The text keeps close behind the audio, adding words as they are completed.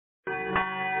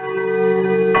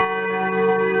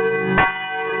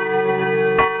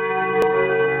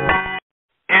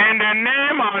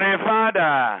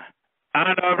Father,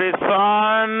 and of the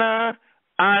Son,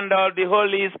 and of the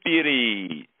Holy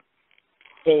Spirit.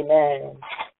 Amen.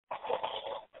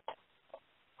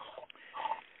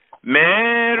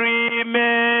 Mary,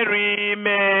 Mary,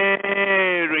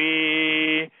 Mary,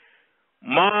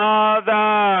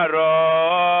 Mother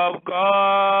of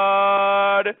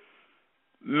God.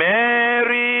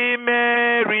 Mary,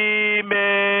 Mary,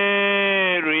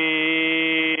 Mary,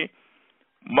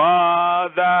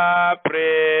 Mother,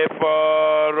 pray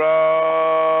for us.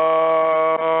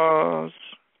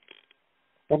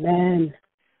 Amen.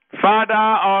 Father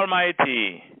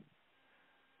Almighty,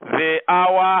 the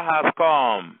hour has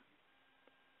come,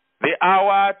 the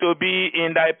hour to be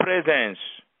in thy presence,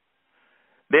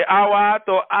 the hour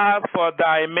to ask for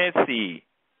thy mercy.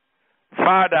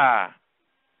 Father,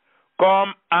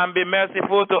 come and be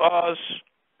merciful to us.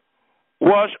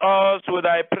 Wash us with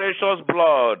thy precious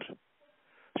blood,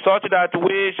 such that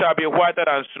we shall be whiter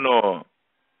than snow.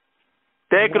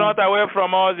 Take not away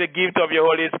from us the gift of your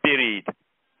Holy Spirit,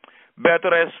 but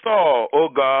restore, O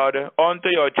God, unto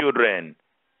your children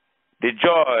the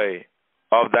joy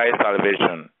of thy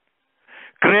salvation.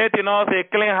 Create in us a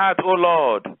clean heart, O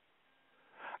Lord,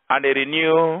 and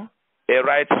renew a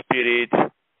right spirit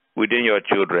within your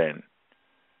children.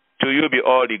 To you be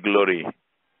all the glory,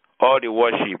 all the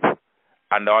worship,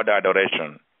 and all the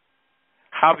adoration.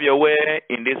 Have your way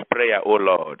in this prayer, O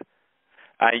Lord,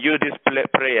 and use this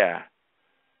prayer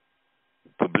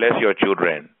to bless your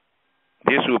children.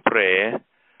 This we pray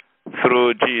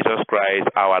through Jesus Christ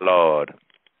our Lord.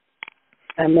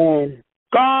 Amen.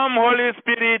 Come, Holy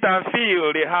Spirit, and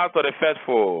fill the hearts of the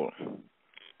faithful.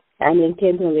 And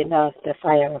enkindle in us the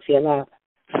fire of your love.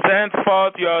 Send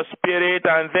forth your Spirit,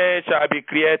 and they shall be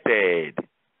created.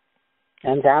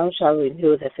 And thou shalt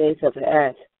renew the face of the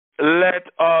earth. Let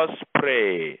us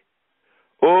pray.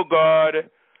 O God,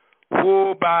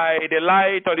 who by the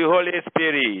light of the Holy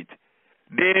Spirit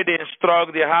did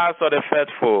instruct the hearts of the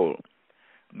faithful,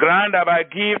 grant that by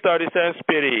gift of the same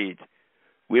Spirit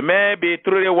we may be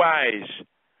truly wise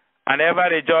and ever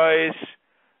rejoice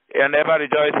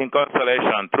in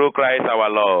consolation through Christ our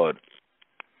Lord.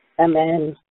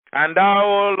 Amen. And thou,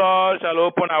 O Lord, shall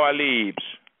open our lips,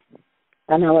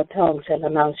 and our tongue shall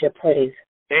announce your praise.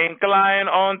 Incline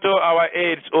unto our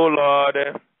aids, O Lord.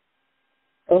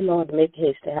 O Lord, make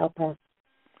haste to help us.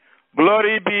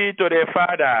 Glory be to the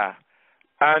Father,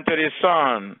 and to the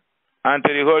Son, and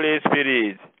to the Holy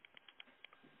Spirit.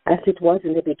 As it was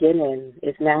in the beginning,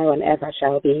 is now, and ever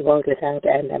shall be, world without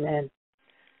end. Amen.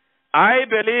 I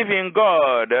believe in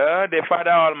God, the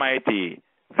Father Almighty,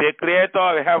 the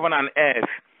Creator of heaven and earth,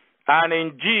 and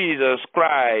in Jesus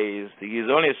Christ, His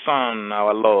only Son,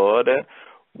 our Lord,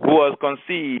 who was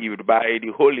conceived by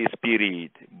the Holy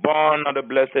Spirit, born of the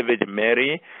Blessed Virgin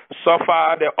Mary,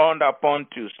 suffered under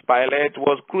Pontius Pilate,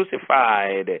 was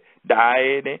crucified,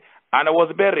 died, and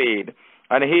was buried.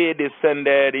 And he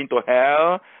descended into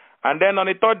hell. And then on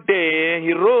the third day,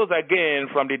 he rose again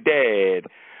from the dead.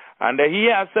 And he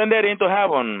ascended into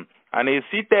heaven, and is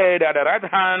seated at the right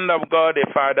hand of God the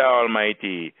Father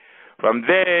Almighty. From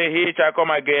there he shall come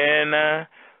again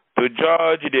to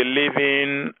judge the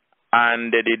living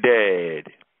and the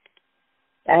dead.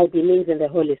 I believe in the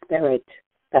Holy Spirit,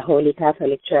 the Holy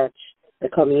Catholic Church, the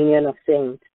communion of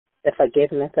saints, the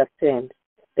forgiveness of sins,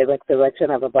 the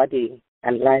resurrection of a body,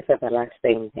 and life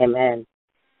everlasting. Amen.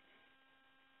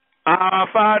 Our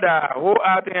Father, who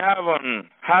art in heaven,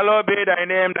 hallowed be thy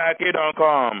name, thy kingdom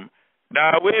come.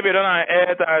 Thy will be done on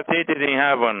earth as it is in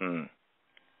heaven.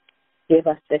 Give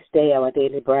us this day our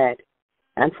daily bread,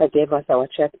 and forgive us our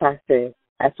trespasses,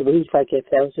 as we forgive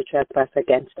those who trespass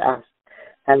against us.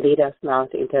 And lead us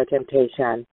not into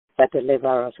temptation, but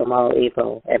deliver us from all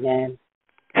evil. Amen.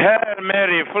 Hail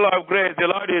Mary, full of grace, the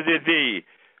Lord is with thee.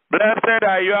 Blessed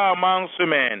are you amongst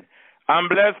women, and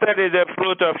blessed is the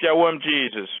fruit of your womb,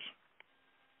 Jesus.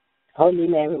 Holy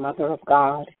Mary, Mother of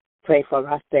God, pray for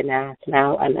us sinners,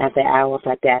 now and at the hour of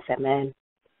our death. Amen.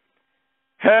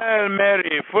 Hail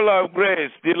Mary, full of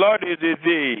grace, the Lord is with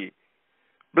thee.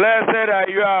 Blessed are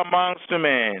you amongst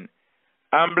men,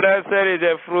 and blessed is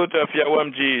the fruit of your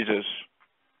womb, Jesus.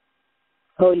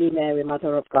 Holy Mary,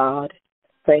 Mother of God,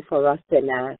 pray for us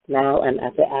sinners, now and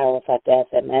at the hour of our death.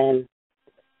 Amen.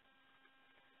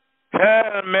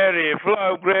 Hail Mary, full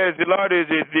of grace, the Lord is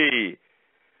with thee.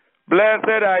 Blessed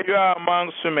are you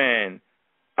amongst men,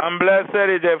 and blessed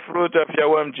is the fruit of your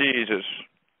womb, Jesus.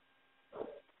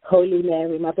 Holy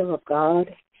Mary, Mother of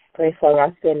God, pray for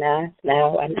us sinners,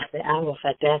 now and at the hour of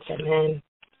our death. Amen.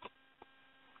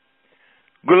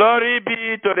 Glory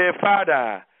be to the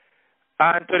Father,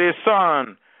 and to the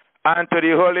Son, and to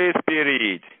the Holy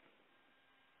Spirit.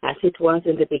 as it was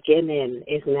in the beginning,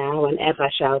 is now, and ever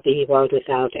shall be, world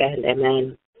without end.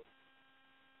 Amen.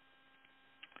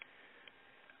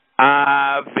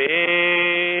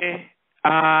 Ave,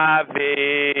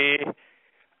 Ave,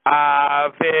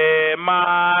 Ave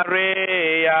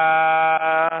Maria.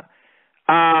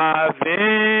 Ave,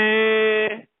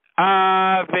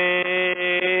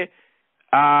 Ave,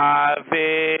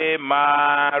 Ave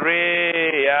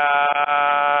Maria.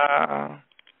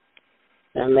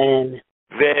 Amen.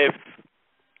 The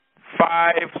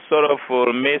five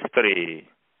sorrowful mystery.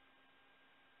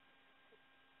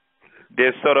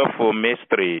 The sorrowful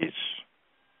mysteries.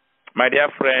 My dear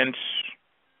friends,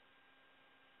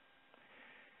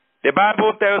 the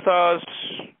Bible tells us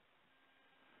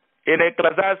in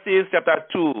Ecclesiastes chapter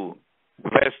 2,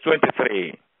 verse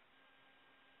 23,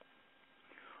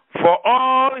 for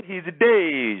all his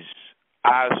days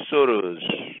are sorrows,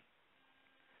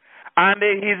 and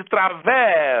his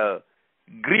travail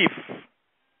grief.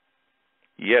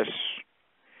 Yes,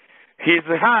 his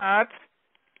heart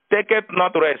taketh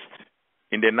not rest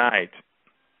in the night.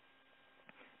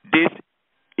 This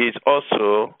is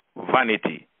also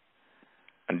vanity,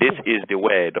 and this is the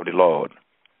word of the Lord.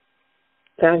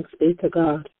 Thanks be to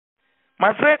God.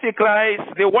 My friend in Christ,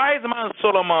 the wise man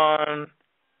Solomon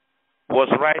was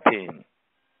writing.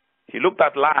 He looked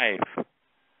at life,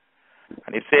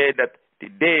 and he said that the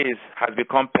days have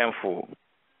become painful.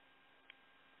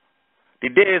 The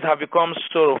days have become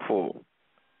sorrowful.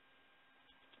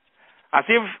 As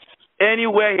if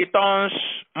anywhere he turns,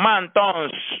 man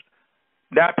turns,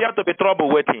 there appears to be trouble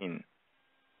waiting.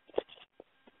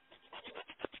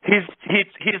 His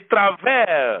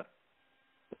travail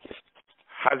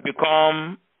has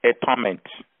become a torment.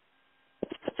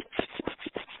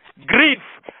 Grief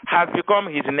has become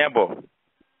his neighbor.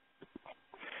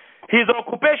 His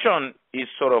occupation is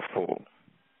sorrowful.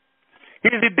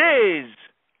 His days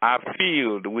are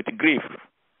filled with grief.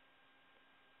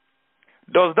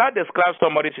 Does that describe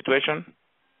somebody's situation?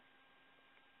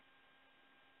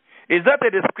 Is that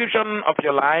a description of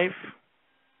your life?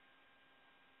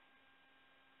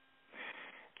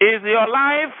 Is your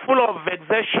life full of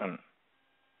vexation?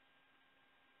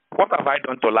 What have I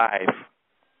done to life?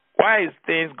 Why is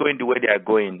things going the way they are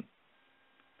going?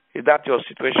 Is that your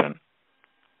situation?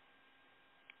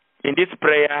 In this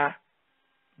prayer,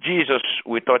 Jesus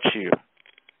will touch you.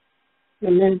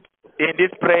 Amen. In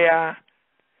this prayer,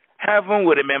 heaven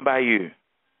will remember you.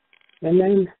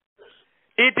 Amen.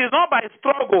 It is not by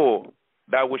struggle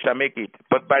that we shall make it,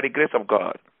 but by the grace of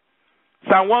God.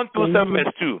 Psalm 127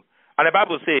 verse 2. And the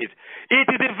Bible says, it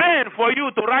is in vain for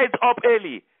you to rise up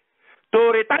early, to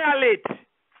retire late,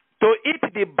 to eat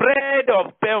the bread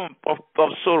of pain, of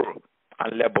sorrow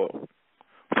and labor.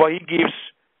 For he gives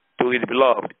to his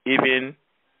beloved even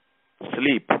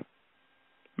sleep.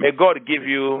 May God give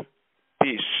you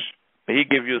peace. May he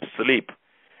give you sleep.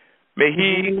 May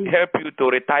he help you to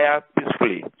retire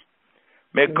peacefully.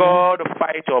 May God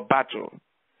fight your battle.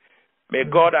 May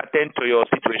God attend to your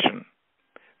situation.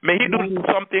 May he do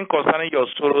something concerning your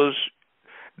sorrows,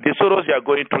 the sorrows you are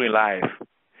going through in life.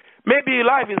 Maybe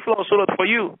life is full of sorrows for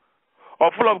you,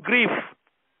 or full of grief.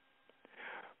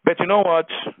 But you know what?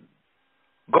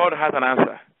 God has an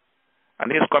answer,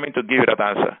 and he's coming to give you that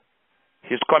answer.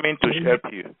 He's coming to help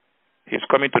you. He's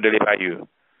coming to deliver you.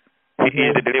 He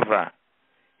is the deliverer.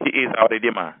 He is our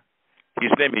Redeemer.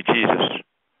 His name is Jesus.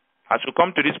 As you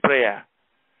come to this prayer,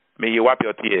 may you wipe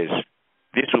your tears.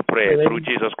 This we pray through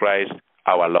Jesus Christ,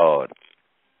 our Lord.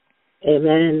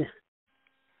 Amen.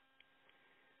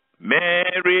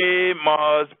 Mary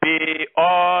must be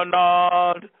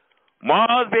honored,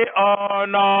 must be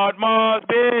honored, must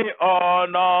be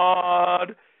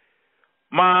honored.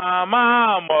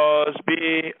 Mama must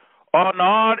be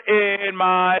honored in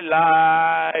my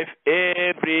life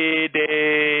every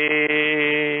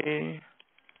day.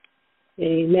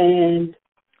 Amen.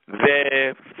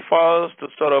 The first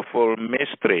sorrowful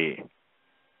mystery,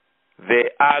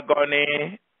 the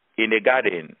agony in the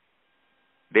garden.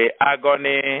 The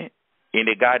agony in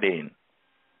the garden.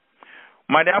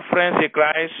 My dear friends in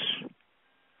Christ,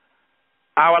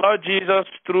 our Lord Jesus,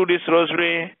 through this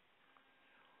rosary,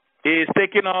 is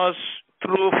taking us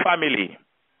through family.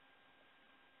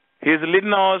 He's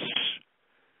leading us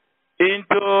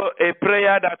into a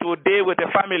prayer that will deal with the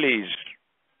families.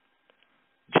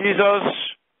 Jesus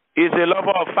is a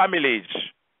lover of families.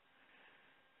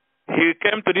 He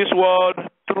came to this world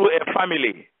through a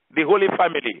family, the Holy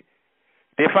Family.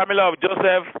 The family of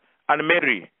Joseph and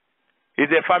Mary is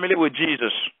a family with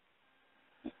Jesus.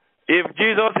 If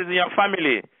Jesus is in your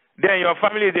family, then your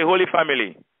family is a holy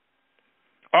family.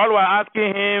 All we're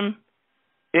asking him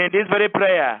in this very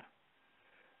prayer,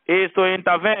 is to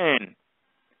intervene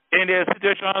in the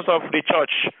situations of the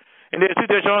church, in the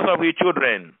situations of the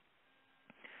children.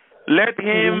 Let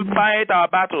him fight our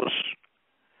battles.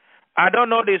 I don't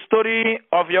know the story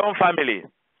of your own family.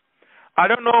 I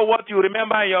don't know what you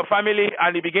remember in your family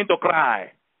and you begin to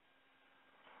cry.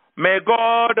 May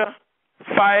God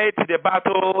fight the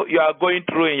battle you are going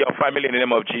through in your family in the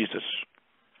name of Jesus.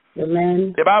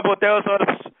 Amen. The Bible tells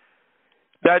us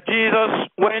that Jesus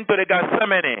went to the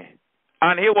Gethsemane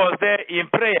and he was there in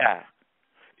prayer.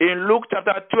 In Luke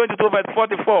chapter 22 verse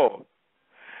 44.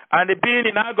 And being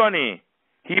in agony,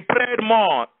 he prayed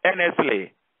more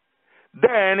earnestly.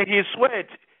 Then his sweat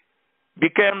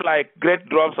became like great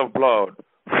drops of blood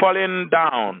falling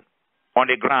down on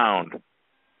the ground.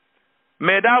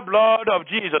 May that blood of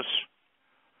Jesus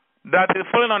that is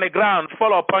falling on the ground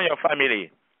fall upon your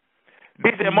family.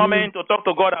 This is a moment to talk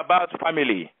to God about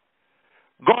family.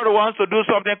 God wants to do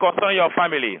something concerning your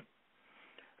family.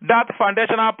 That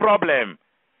foundational problem,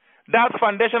 that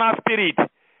foundational spirit,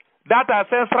 that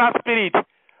ancestral spirit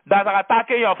that are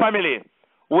attacking your family,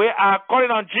 we are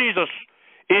calling on Jesus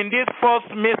in this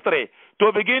first mystery to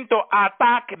begin to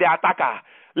attack the attacker.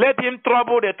 Let him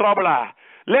trouble the troubler.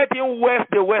 Let him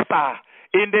waste the waster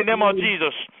in the name of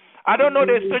Jesus. I don't know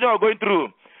the situation you're going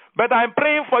through, but I'm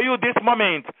praying for you this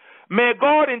moment. May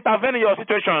God intervene in your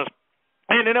situations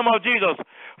in the name of Jesus.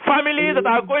 Families that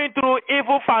are going through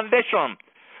evil foundation,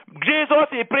 Jesus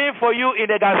is praying for you in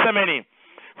the Gethsemane.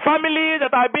 Families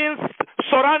that are being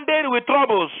surrounded with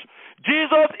troubles,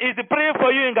 Jesus is praying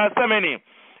for you in Gethsemane.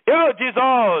 Oh,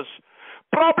 Jesus.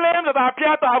 Problems that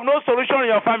appear to have no solution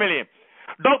in your family.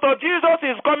 Dr. Jesus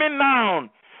is coming now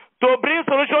to bring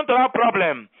solution to that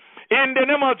problem. In the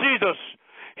name of Jesus.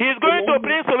 He's going to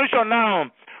bring solution now.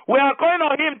 We are calling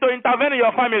on him to intervene in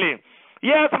your family.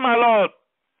 Yes, my Lord.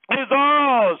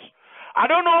 Jesus. I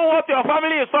don't know what your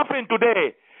family is suffering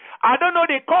today. I don't know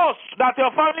the cause that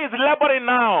your family is laboring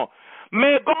now.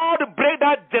 May God break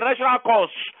that generational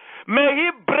curse. May he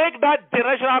break that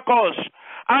generational curse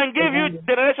and give you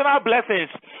generational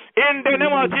blessings in the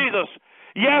name of Jesus.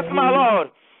 Yes, my Lord.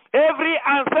 Every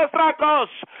ancestral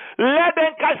curse, let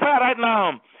them catch fire right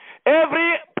now.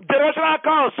 Every generational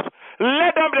curse,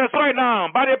 let them be destroyed now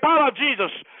by the power of Jesus.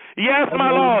 Yes,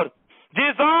 my Lord.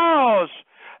 Jesus,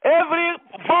 every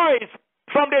voice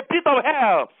from the pit of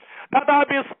hell that have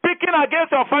been speaking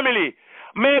against your family,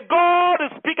 may God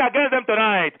speak against them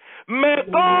tonight. May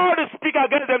God speak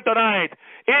against them tonight.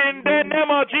 In the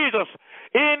name of Jesus.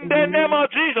 In the name of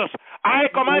Jesus.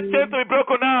 I command chains to be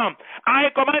broken now.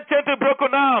 I command chains to be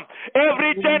broken now.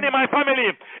 Every chain in my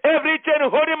family, every chain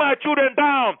holding my children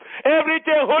down, every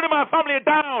chain holding my family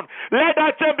down, let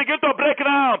that chain begin to break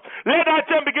now. Let that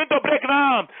chain begin to break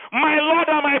now. My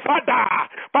Lord and my Father,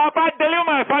 Papa, deliver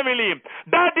my family.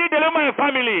 Daddy, deliver my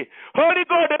family. Holy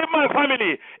God, deliver my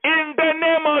family. In the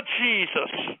name of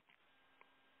Jesus.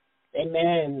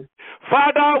 Amen.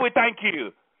 Father, we thank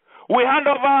you. We hand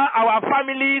over our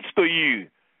families to you.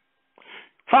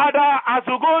 Father, as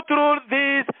we go through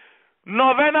this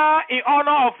novena in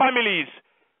honor of families,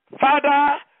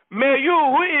 Father, may you,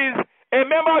 who is a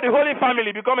member of the Holy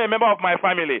Family, become a member of my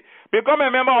family. Become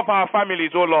a member of our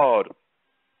families, O Lord.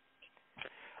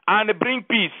 And bring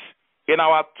peace in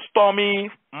our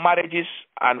stormy marriages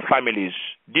and families.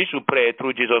 This we pray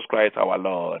through Jesus Christ our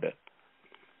Lord.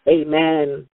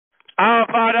 Amen. Our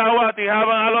Father who art in heaven,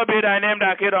 hallowed be thy name,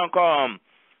 thy kingdom come.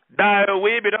 Thy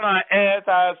will be done on earth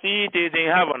as it is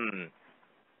in heaven.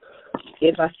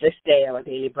 Give us this day our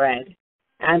daily bread,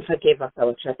 and forgive us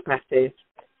our trespasses,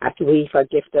 as we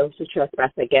forgive those who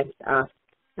trespass against us.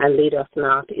 And lead us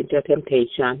not into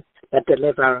temptation, but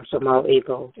deliver us from all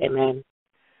evil. Amen.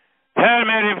 Hail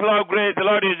Mary, full of grace, the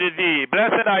Lord is with thee.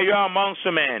 Blessed are you amongst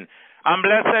men, and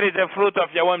blessed is the fruit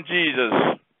of your womb,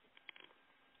 Jesus.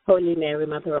 Holy Mary,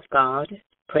 Mother of God,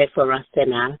 pray for us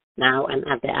sinners, now and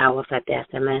at the hour of our death.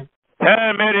 Amen.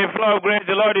 Hail Mary, full of grace,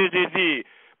 the Lord is with thee.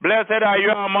 Blessed are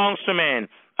you amongst men,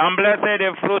 and blessed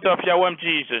the fruit of your womb,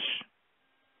 Jesus.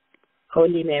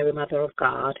 Holy Mary, Mother of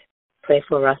God, pray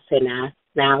for us sinners,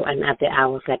 now and at the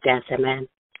hour of our death. Amen.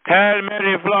 Hail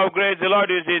Mary, full of grace, the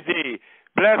Lord is with thee.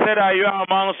 Blessed are you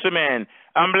amongst men,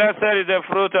 and blessed is the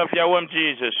fruit of your womb,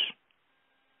 Jesus.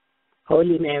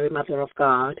 Holy Mary, Mother of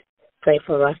God, pray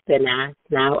for us sinners,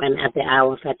 now and at the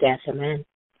hour of our death. Amen.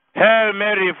 Hail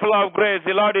Mary, full of grace,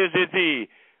 the Lord is with thee.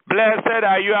 Blessed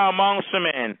are you amongst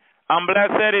men, and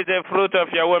blessed is the fruit of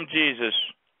your womb, Jesus.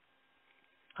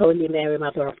 Holy Mary,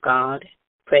 Mother of God,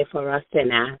 pray for us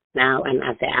sinners, now and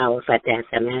at the hour of our death.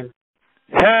 Amen.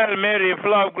 Hail Mary,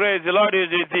 full of grace, the Lord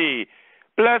is with thee.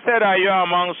 Blessed are you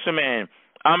amongst men,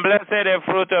 and blessed is the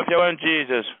fruit of your womb,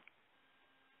 Jesus.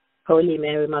 Holy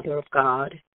Mary, Mother of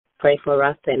God, pray for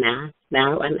us sinners,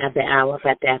 now and at the hour of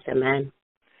our death. Amen.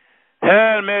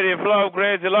 Hail Mary, full of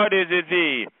grace, the Lord is with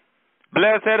thee.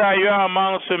 Blessed are you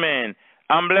amongst women,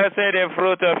 and blessed the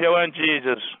fruit of your womb,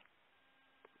 Jesus.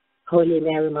 Holy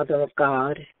Mary, Mother of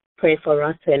God, pray for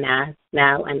us sinners,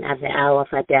 now and at the hour of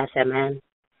our death. Amen.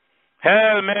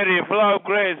 Hail Mary, full of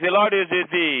grace, the Lord is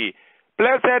with thee.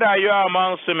 Blessed are you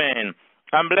amongst women,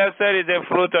 and blessed is the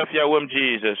fruit of your womb,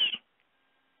 Jesus.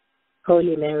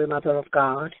 Holy Mary, Mother of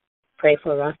God, pray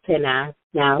for us sinners,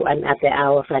 now and at the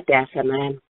hour of our death.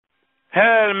 Amen.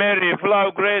 Hail Mary, full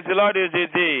of grace, the Lord is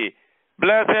with thee.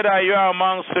 Blessed are you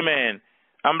amongst women,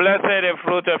 and blessed the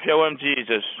fruit of your womb,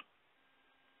 Jesus.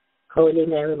 Holy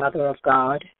Mary, Mother of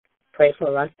God, pray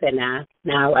for us sinners,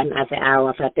 now and at the hour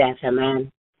of our death.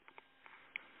 Amen.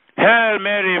 Hail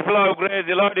Mary, full of grace,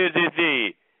 the Lord is with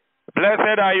thee.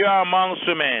 Blessed are you amongst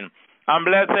women, and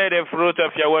blessed the fruit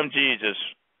of your womb, Jesus.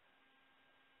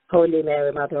 Holy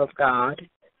Mary, Mother of God,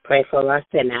 pray for us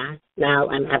sinners, now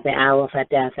and at the hour of our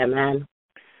death. Amen.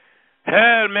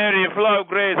 Hail Mary, full of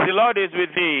grace, the Lord is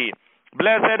with thee.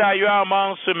 Blessed are you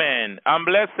amongst women, and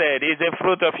blessed is the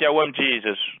fruit of your womb,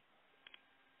 Jesus.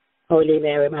 Holy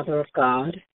Mary, Mother of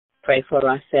God, pray for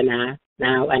us sinners,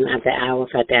 now and at the hour of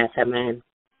our death. Amen.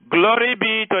 Glory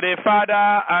be to the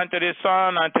Father, and to the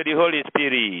Son, and to the Holy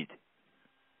Spirit.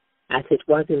 As it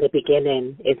was in the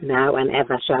beginning, is now, and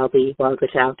ever shall be, world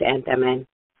without end. Amen.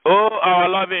 O our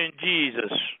loving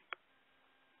Jesus,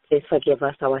 please forgive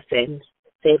us our sins,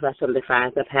 save us from the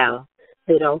fires of hell,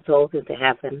 lead all souls into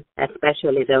heaven,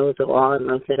 especially those who are in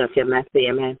most of your mercy.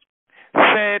 Amen.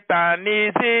 Satan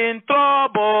is in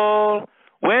trouble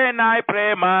when I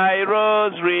pray my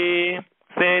rosary.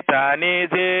 Satan is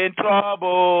in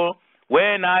trouble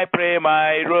when I pray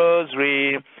my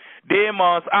rosary.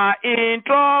 Demons are in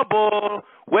trouble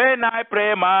when I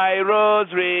pray my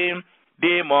rosary.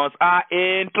 Demons are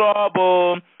in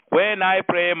trouble when I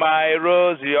pray my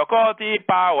rosary. Occultic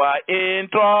power in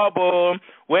trouble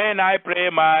when I pray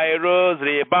my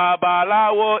rosary.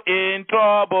 Babalawo in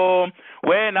trouble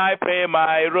when I pray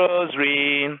my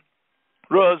rosary.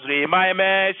 Rosary, my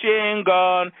machine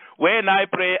gun. When I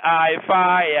pray, I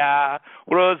fire.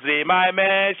 Rosary, my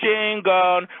machine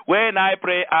gun. When I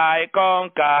pray, I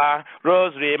conquer.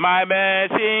 Rosary, my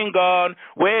machine gun.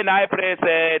 When I pray,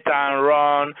 Satan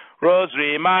run.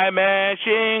 Rosary, my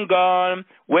machine gun.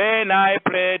 When I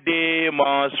pray,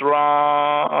 demons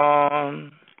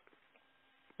run.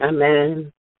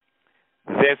 Amen.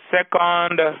 The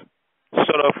second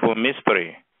sorrowful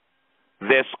mystery,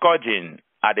 the scourging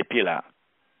at the pillar.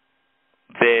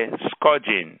 The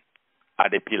scourging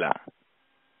at the pillar.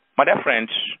 My dear friends,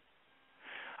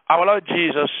 our Lord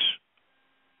Jesus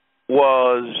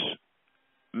was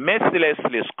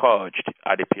mercilessly scourged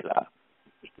at the pillar.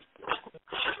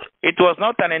 It was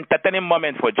not an entertaining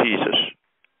moment for Jesus,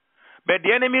 but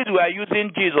the enemies were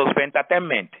using Jesus for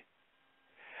entertainment.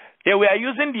 They were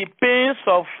using the pains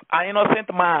of an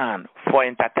innocent man for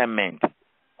entertainment.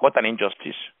 What an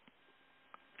injustice.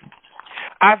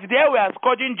 As they were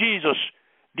scourging Jesus,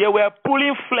 they were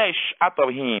pulling flesh out of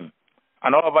him,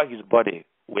 and all over his body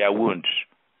were wounds.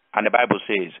 And the Bible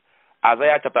says,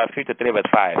 Isaiah chapter 53 verse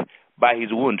 5, by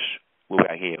his wounds we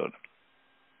were healed.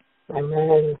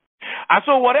 Amen. And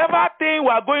so whatever thing we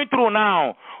are going through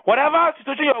now, whatever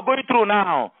situation you are going through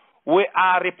now, we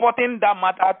are reporting that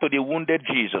matter to the wounded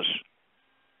Jesus,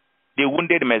 the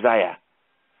wounded Messiah,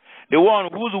 the one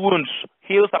whose wounds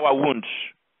heals our wounds.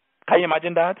 Can you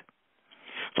imagine that?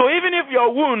 So even if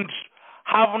your wounds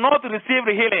have not received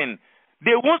healing,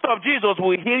 the wounds of Jesus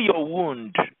will heal your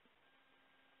wound.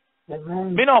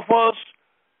 Amen. Many of us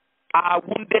are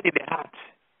wounded in the heart.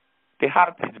 The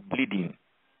heart is bleeding.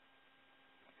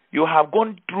 You have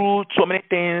gone through so many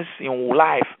things in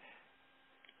life,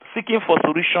 seeking for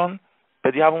solution,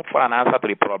 but you haven't found an answer to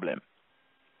the problem.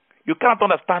 You can't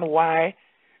understand why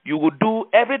you would do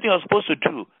everything you're supposed to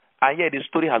do, and yet the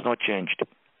story has not changed.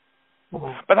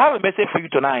 But I have a message for you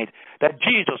tonight, that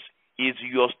Jesus is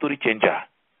your story changer.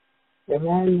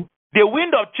 Amen. The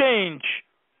wind of change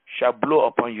shall blow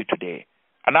upon you today.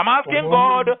 And I'm asking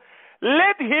God,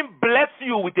 let him bless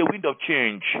you with the wind of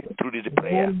change through this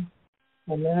prayer.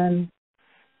 Amen.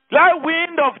 That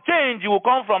wind of change will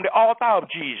come from the altar of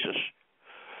Jesus.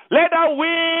 Let that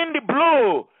wind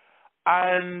blow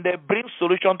and bring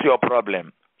solution to your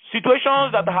problem.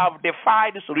 Situations that have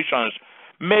defied solutions,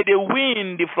 may the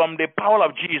wind from the power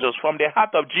of Jesus, from the heart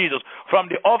of Jesus, from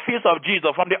the office of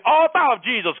Jesus, from the altar of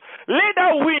Jesus, let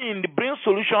that wind bring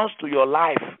solutions to your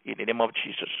life in the name of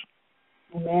Jesus.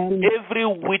 Amen. Every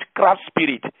witchcraft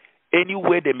spirit,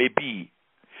 anywhere they may be,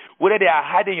 whether they are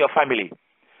hiding your family,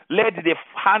 let the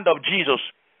hand of Jesus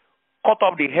cut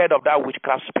off the head of that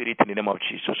witchcraft spirit in the name of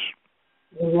Jesus.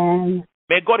 Amen.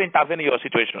 May God intervene in your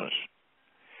situations.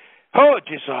 Oh,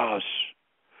 Jesus.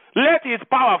 Let his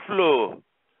power flow.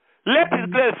 Let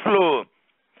his grace flow.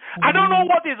 I don't know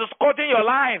what is scourging your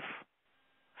life,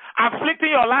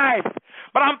 afflicting your life,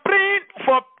 but I'm praying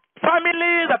for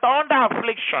families that are under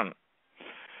affliction,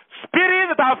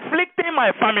 spirits that are afflicting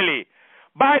my family.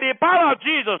 By the power of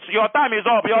Jesus, your time is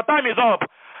up. Your time is up.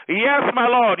 Yes, my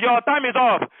Lord, your time is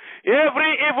up.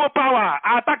 Every evil power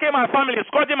attacking my family,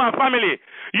 scourging my family,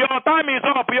 your time is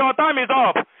up. Your time is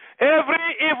up. Every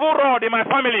evil rod in my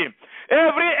family,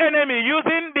 every enemy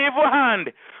using the evil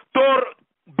hand to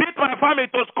beat my family,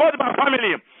 to scourge my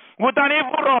family with an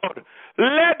evil rod,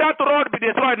 let that rod be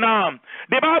destroyed now.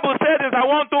 The Bible says in Psalm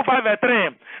 125 verse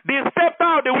 3, the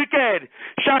scepter of the wicked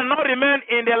shall not remain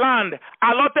in the land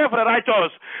allotted for the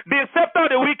righteous. The scepter of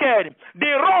the wicked,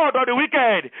 the rod of the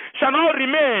wicked shall not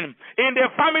remain in the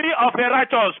family of the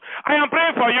righteous. I am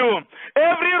praying for you.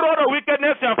 Every rod of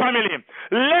wickedness in your family,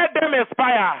 let them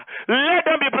expire. Let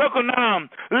them be broken now.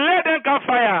 Let them catch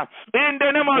fire in the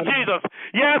name of Jesus.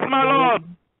 Yes, my Lord.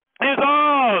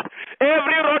 Jesus,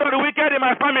 every rod of the wicked in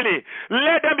my family,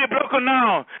 let them be broken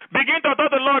now. Begin to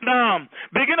talk to the Lord now.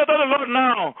 Begin to talk to the Lord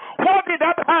now. What is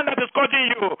that hand that is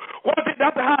scourging you? What is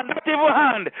that hand, that evil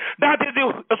hand that is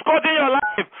scourging your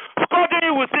life, scourging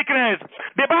you with sickness?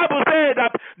 The Bible says that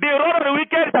the rod of the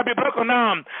wicked shall be broken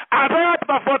now. Isaiah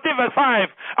 14 verse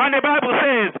 5, and the Bible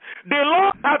says, the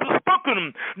Lord has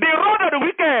spoken, the rod of the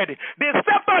wicked, the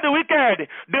scepter of the wicked,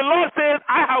 the Lord says,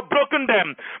 I have broken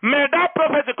them. May that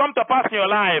prophecy come to pass in your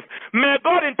life. May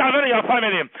God intervene in your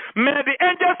family. May the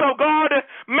angels of God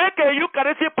make a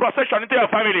Eucharistic procession into your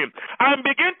family and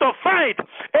begin to fight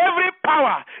every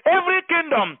power, every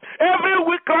kingdom, every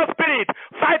witchcraft spirit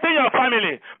fighting your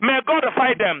family. May God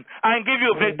fight them and give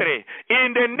you victory.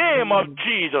 In the name of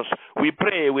Jesus, we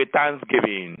pray with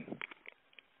thanksgiving.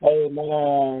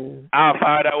 Amen. Our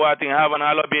Father, who art in heaven,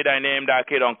 hallowed be thy name, thy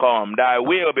kingdom come. Thy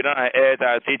will be done on earth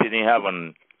as it is in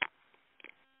heaven.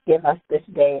 Give us this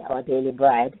day our daily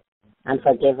bread, and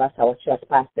forgive us our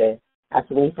trespasses, as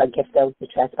we forgive those who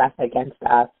trespass against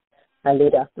us. And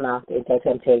lead us not into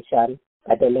temptation,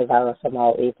 but deliver us from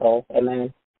all evil.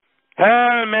 Amen.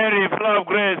 Hail Mary, full of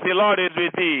grace, the Lord is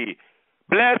with thee.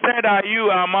 Blessed are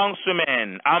you amongst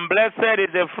women, and blessed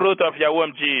is the fruit of your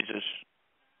womb, Jesus.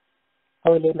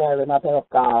 Holy Mary, Mother of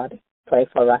God, pray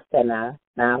for us sinners,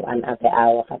 now and at the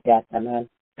hour of our death. Amen.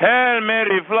 Hail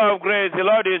Mary, full of grace, the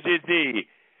Lord is with thee.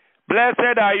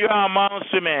 Blessed are you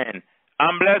amongst women,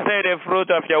 and blessed the fruit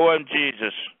of your womb,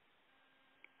 Jesus.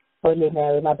 Holy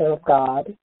Mary, Mother of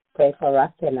God, pray for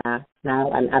us sinners,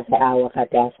 now and at the hour of our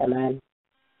death. Amen.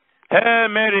 Hail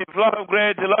Mary, full of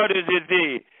grace, the Lord is with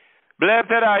thee.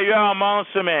 Blessed are you amongst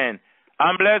women,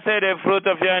 and blessed the fruit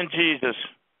of your womb, Jesus.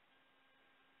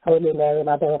 Holy Mary,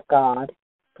 Mother of God,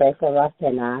 pray for us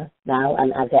sinners, now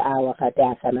and at the hour of our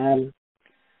death. Amen.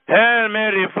 Hail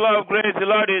Mary, full of grace, the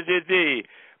Lord is with thee.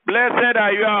 Blessed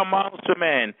are you amongst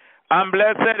women, and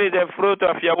blessed is the fruit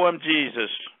of your womb, Jesus.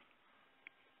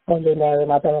 Holy Mary,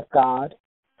 Mother of God,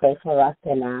 pray for us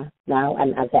sinners, now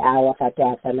and at the hour of our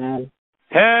death. Amen.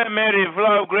 Hail Mary,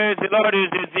 full of grace, the Lord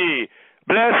is with thee.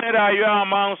 Blessed are you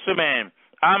amongst women,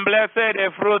 and blessed the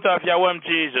fruit of your womb,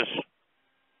 Jesus.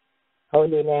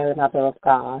 Holy Mary, Mother of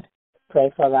God,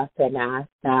 pray for us sinners,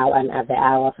 now and at the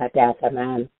hour of our death.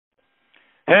 Amen.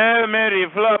 Hail Mary,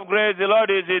 full of grace, the Lord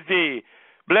is with thee.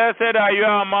 Blessed are you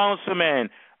amongst women,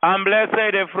 and blessed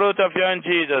the fruit of your womb,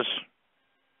 Jesus.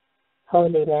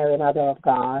 Holy Mary, Mother of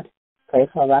God, pray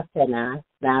for us sinners,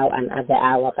 now and at the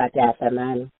hour of our death.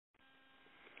 Amen.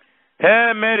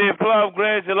 Hail Mary, full of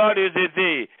grace, the Lord is with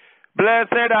thee.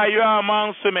 Blessed are you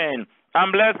amongst women,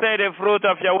 and blessed the fruit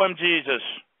of your womb, Jesus.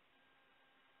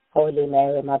 Holy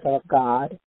Mary, Mother of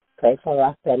God, pray for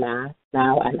us sinners,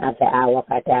 now and at the hour of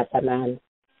our death. Amen.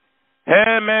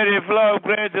 Hail Mary, full of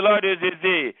grace, the Lord is with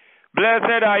thee.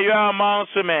 Blessed are you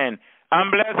amongst women,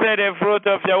 and blessed the fruit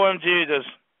of your womb, Jesus.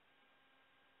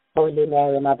 Holy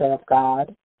Mary, Mother of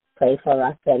God, pray for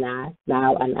us sinners,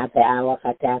 now and at the hour of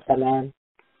our death. Amen.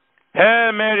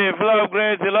 Hail Mary, full of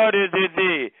grace, the Lord is with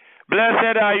thee.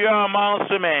 Blessed are you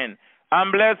amongst women,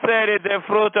 and blessed is the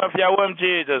fruit of your womb,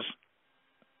 Jesus.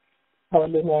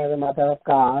 Holy Mary, Mother of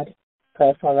God,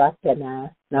 pray for us sinners,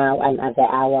 now and at the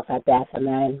hour of our death.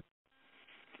 Amen.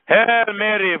 Hail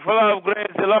Mary, full of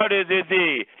grace, the Lord is with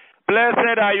thee.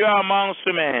 Blessed are you amongst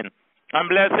women, and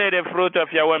blessed the fruit of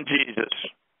your womb, Jesus.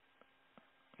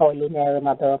 Holy Mary,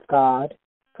 Mother of God,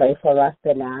 pray for us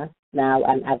sinners, now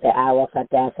and at the hour of our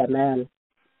death. Amen.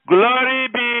 Glory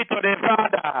be to the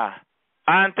Father,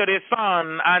 and to the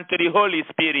Son, and to the Holy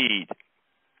Spirit.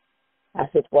 As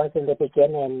it was in the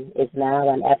beginning, is now,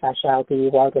 and ever shall be,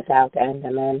 world without end.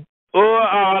 Amen. O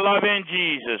our loving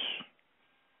Jesus,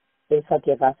 Please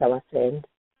forgive us our sins,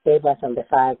 save us from the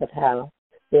fires of hell,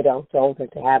 lead all souls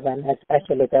into heaven,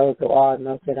 especially those who are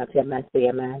most in of your mercy.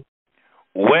 Amen.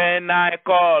 when I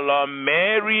call on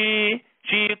Mary,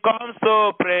 she comes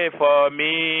to pray for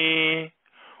me.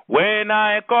 When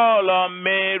I call on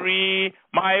Mary,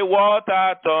 my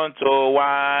water turns to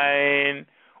wine.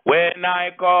 When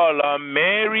I call on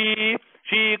Mary,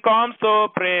 she comes to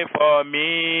pray for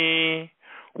me.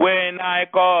 When I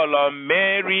call on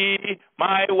Mary,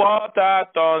 my water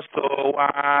turns to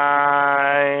wine.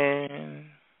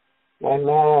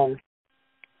 Amen.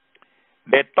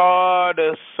 The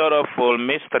third sorrowful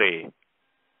mystery,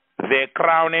 the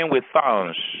crowning with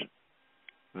thorns.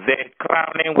 The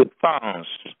crowning with thorns.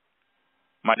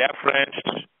 My dear friends,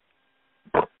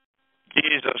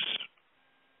 Jesus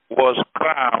was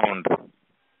crowned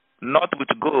not with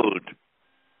gold,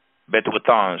 but with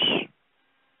thorns.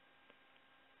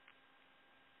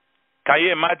 Can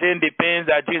you imagine the pains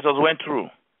that Jesus went through?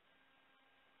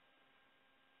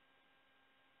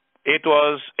 It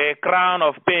was a crown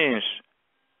of pains.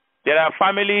 There are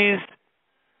families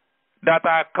that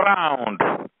are crowned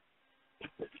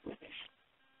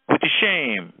with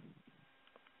shame,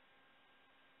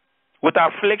 with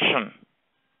affliction,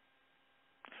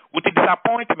 with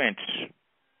disappointment,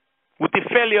 with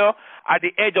failure at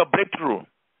the edge of breakthrough.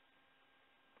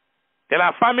 There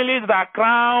are families that are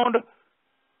crowned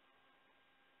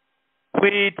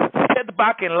with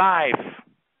setback in life.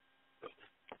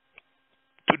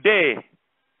 Today,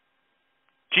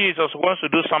 Jesus wants to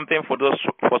do something for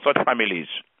such families.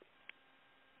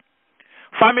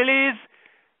 Families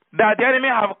that the enemy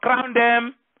have crowned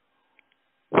them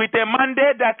with a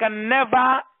mandate that can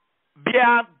never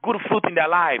bear good fruit in their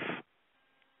life.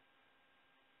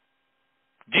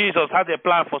 Jesus has a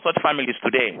plan for such families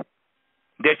today.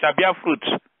 They shall bear fruit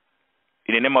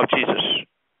in the name of Jesus.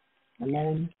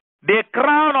 Amen. The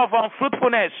crown of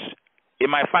unfruitfulness in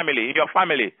my family, in your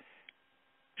family,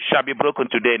 shall be broken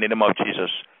today in the name of Jesus.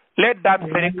 Let that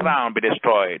very crown be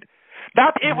destroyed.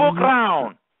 That evil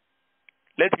crown,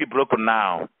 let it be broken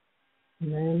now.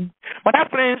 Amen. But that,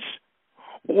 friends,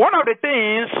 one of the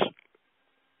things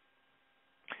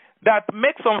that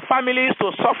makes some families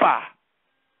to suffer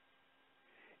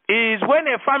is when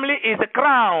a family is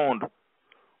crowned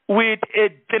with a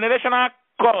generational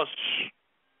curse.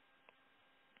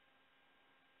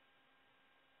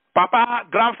 Papa,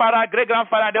 grandfather,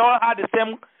 great-grandfather, they all had the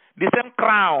same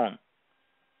crown.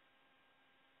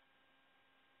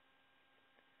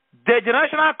 The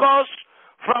generational curse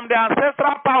from the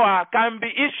ancestral power can be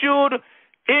issued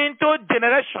into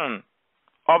generation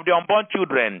of the unborn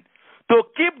children to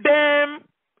keep them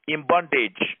in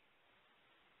bondage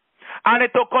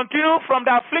and to continue from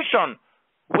the affliction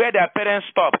where their parents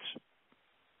stopped.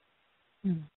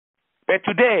 But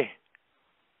today,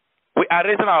 we are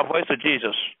raising our voice to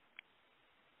Jesus,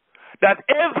 that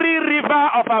every river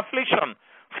of affliction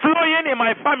flowing in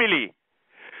my family,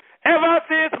 ever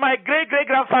since my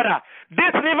great-great-grandfather,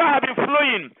 this river has been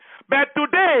flowing. But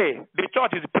today, the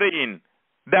church is praying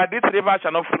that this river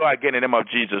shall not flow again in the name of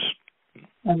Jesus.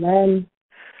 Amen.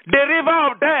 The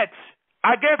river of death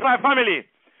against my family,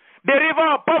 the river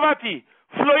of poverty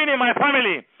flowing in my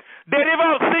family, the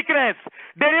river of sickness,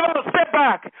 the river of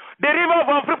setback, the river of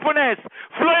unfruitfulness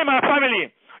flowing in my family.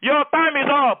 Your time is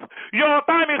up. Your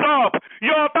time is up.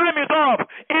 Your time is up.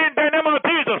 In the name of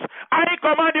Jesus, I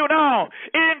command you now.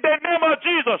 In the name of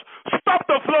Jesus, stop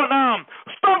the flow now.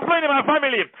 Stop flowing in my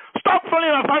family. Stop flowing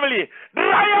in my family.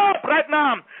 Dry up right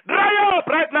now. Dry up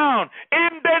right now. In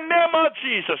the name of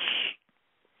Jesus.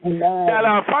 Amen. There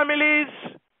are families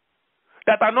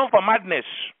that are known for madness.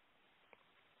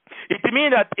 It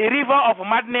means that a river of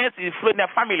madness is flowing in their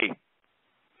family.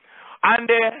 And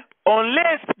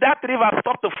unless that river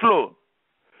stops to flow,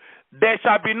 there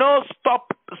shall be no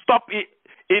stop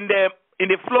in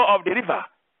the flow of the river.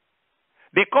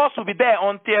 The course will be there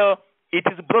until it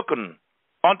is broken,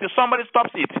 until somebody stops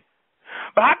it.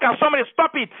 But how can somebody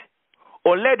stop it?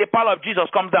 Unless the power of Jesus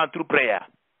comes down through prayer.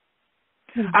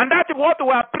 And that's what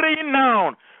we are praying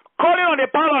now, calling on the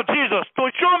power of Jesus to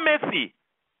show mercy.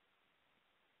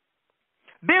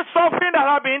 This suffering that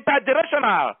has been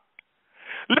intergenerational,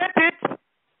 let it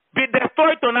be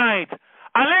destroyed tonight.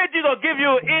 And let Jesus give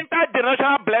you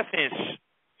intergenerational blessings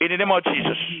in the name of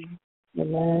Jesus.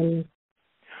 Amen.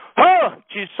 Oh,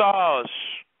 Jesus.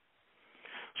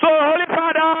 So, Holy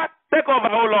Father, take over,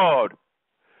 oh Lord.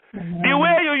 Amen. The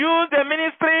way you use the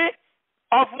ministry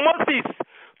of Moses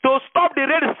to stop the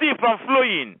Red Sea from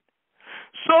flowing,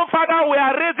 So, Father, we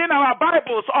are raising our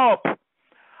Bibles up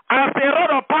as a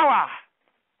rod of power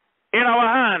in our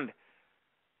hand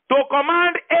to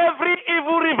command every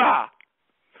evil river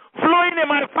flowing in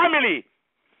my family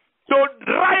to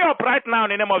dry up right now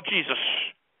in the name of Jesus.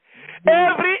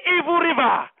 Every evil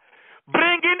river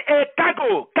bringing a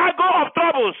cargo of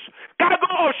troubles, cargo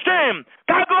of shame,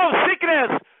 cargo of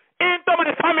sickness into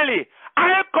my family,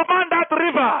 I command that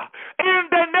river in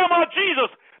the name of Jesus,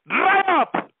 dry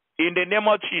up in the name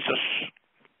of Jesus.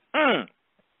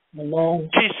 Amen.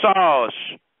 Jesus.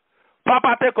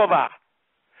 Papa, take over.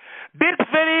 This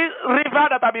very river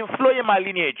that have been flowing in my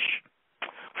lineage,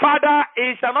 Father,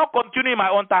 it shall not continue in my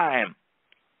own time.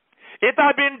 It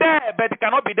has been there, but it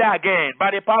cannot be there again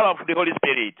by the power of the Holy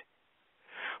Spirit.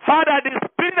 Father, the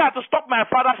spirit that stopped my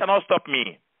father shall not stop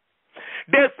me.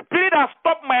 The spirit that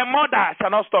stopped my mother shall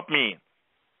not stop me.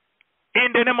 In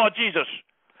the name of Jesus.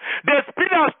 The spirit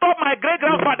that stopped my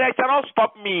great-grandfather shall not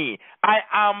stop me. I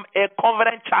am a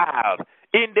covenant child.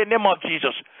 In the name of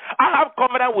Jesus. I have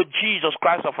covenant with Jesus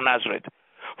Christ of Nazareth.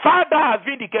 Father,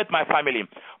 vindicate my family.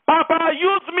 Papa,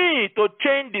 use me to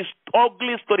change this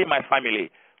ugly story in my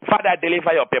family. Father,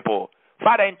 deliver your people.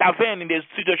 Father, intervene in the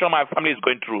situation my family is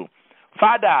going through.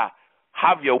 Father,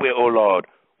 have your way, O Lord.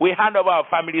 We hand over our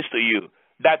families to you,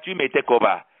 that you may take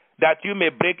over, that you may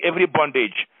break every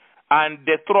bondage and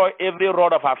destroy every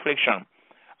rod of affliction.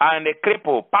 And the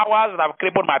cripple, powers that have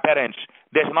crippled my parents,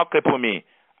 they shall not cripple me.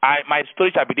 My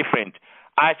story shall be different.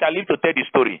 I shall live to tell the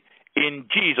story. In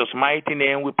Jesus' mighty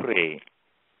name we pray.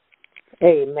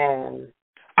 Amen.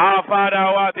 Our Father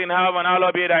who art in heaven,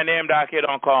 hallowed be thy name, thy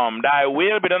kingdom come. Thy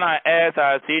will be done on earth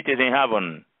as it is in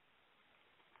heaven.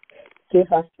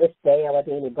 Give us this day our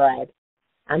daily bread,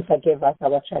 and forgive us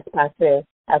our trespasses,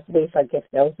 as we forgive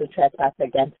those who trespass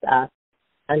against us.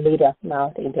 And lead us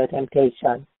not into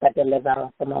temptation, but deliver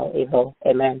us from all evil.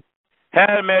 Amen.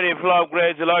 Hail Mary, full of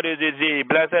grace, the Lord is with thee.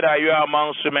 Blessed are you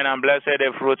amongst women, and blessed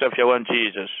the fruit of your womb,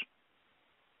 Jesus.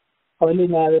 Holy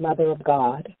Mary, Mother of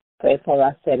God, pray for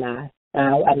us sinners,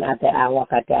 now and at the hour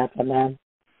of our death. Amen.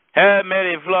 Hail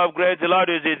Mary, full of grace, the Lord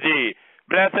is with thee.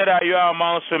 Blessed are you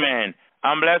amongst women,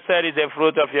 and blessed is the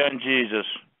fruit of your womb, Jesus.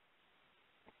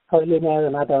 Holy Mary,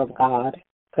 Mother of God,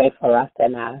 pray for us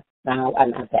sinners, now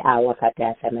and at the hour of our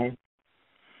death. Amen.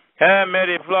 Hail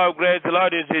Mary, full of grace, the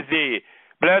Lord is with thee.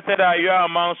 Blessed are you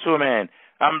amongst women,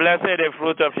 and blessed the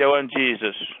fruit of your womb,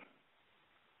 Jesus.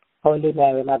 Holy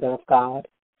Mary, Mother of God,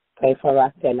 pray for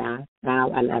us sinners,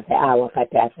 now and at the hour of our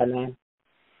death. Amen.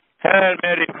 Hail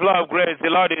Mary, full of grace, the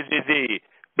Lord is with thee.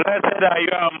 Blessed are you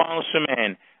amongst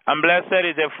women, and blessed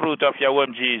is the fruit of your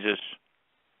womb, Jesus.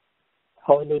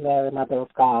 Holy Mary, Mother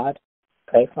of God,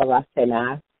 pray for us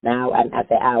sinners, now and at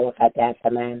the hour of our death.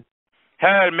 Amen.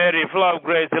 Hail Mary, full of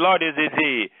grace, the Lord is with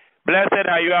thee. Blessed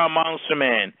are you amongst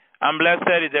women, and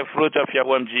blessed is the fruit of your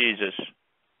womb, Jesus.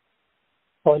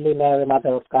 Holy Mary,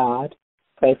 Mother of God,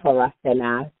 pray for us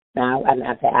sinners, now and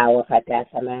at the hour of our death.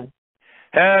 Amen.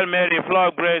 Hail Mary, full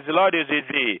of grace, the Lord is with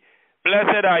thee.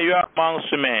 Blessed are you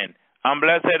amongst women, and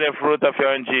blessed the fruit of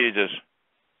your womb, Jesus.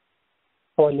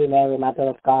 Holy Mary, Mother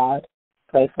of God,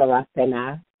 pray for us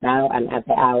sinners, now and at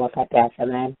the hour of our death.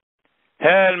 Amen.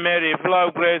 Hail Mary, full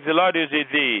of grace, the Lord is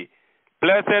with thee.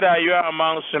 Blessed are you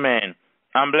amongst women,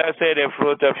 and blessed the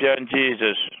fruit of your womb,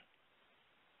 Jesus.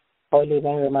 Holy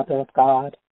Mary, Mother of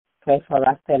God, pray for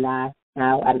us sinners,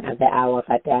 now and at the hour of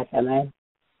our death. Amen.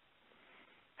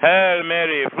 Hail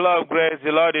Mary, full of grace,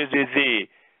 the Lord is with thee.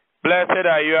 Blessed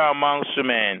are you amongst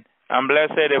women, and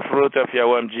blessed the fruit of your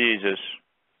womb, Jesus.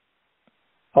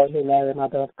 Holy Mary,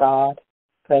 Mother of God,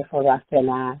 pray for us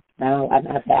sinners, now and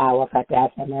at the hour of our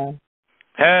death. Amen.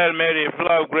 Hail Mary, full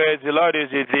of grace, the Lord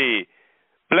is with thee.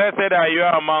 Blessed are you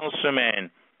amongst women,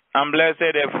 and blessed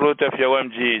the fruit of your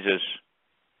womb, Jesus.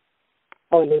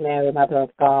 Holy Mary, Mother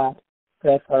of God,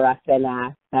 pray for us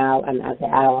sinners, now and at the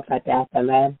hour of our death.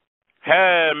 Amen.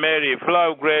 Hail Mary, full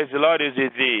of grace, the Lord is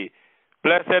with thee.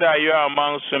 Blessed are you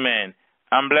amongst women,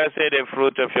 and blessed the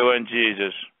fruit of your womb,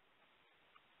 Jesus.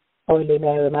 Holy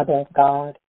Mary, Mother of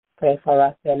God, pray for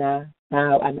us sinners,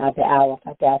 now and at the hour of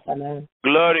our death. Amen.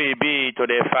 Glory be to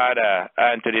the Father,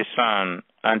 and to the Son,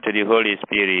 and to the Holy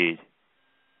Spirit.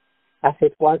 As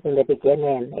it was in the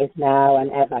beginning, is now,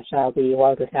 and ever shall be,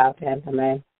 world without end.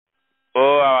 Amen. O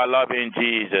our loving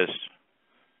Jesus,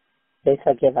 Please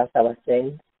forgive us our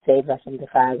sins, save us from the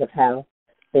fires of hell,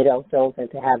 lead all souls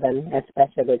into heaven,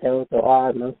 especially those who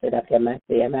are most in need of your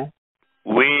mercy. Amen.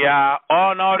 we are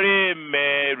honoring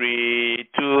Mary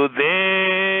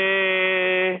today.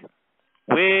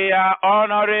 We are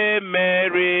honoring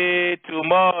Mary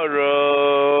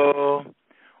tomorrow.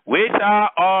 We shall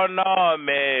honor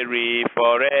Mary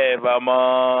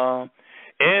forevermore.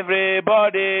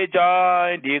 Everybody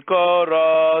join the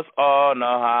chorus,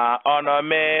 honor her, honor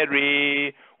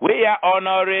Mary. We are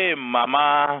honoring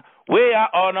Mama, we are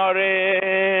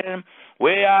honoring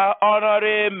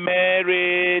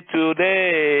Mary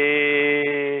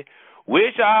today.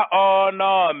 We shall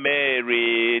honor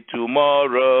Mary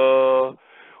tomorrow.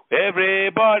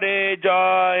 Everybody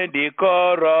join the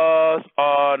chorus,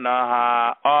 honor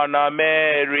her, honor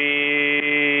Mary.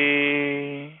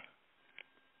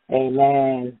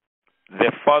 Amen.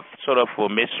 The fourth sorrowful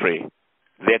mystery,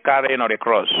 the carrying of the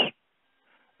cross.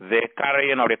 The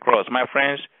carrying of the cross. My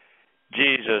friends,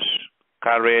 Jesus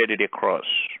carried the cross.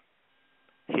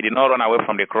 He did not run away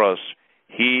from the cross.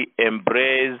 He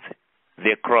embraced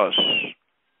the cross.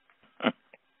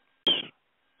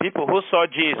 People who saw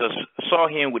Jesus saw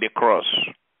him with the cross,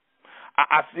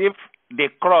 as if the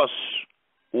cross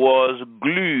was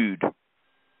glued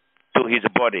to his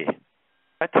body.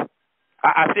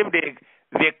 As if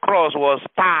the cross was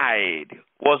tied,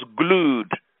 was glued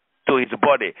to his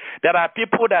body. There are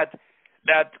people that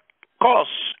cross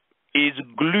is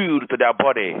glued to their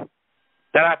body.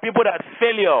 There are people that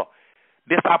failure,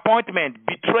 disappointment,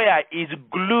 betrayal is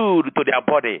glued to their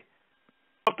body.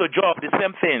 Up to Job, the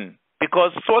same thing.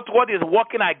 Because what is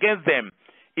working against them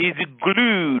is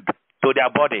glued to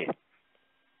their body.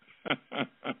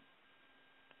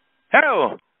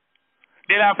 Hell,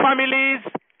 there are families,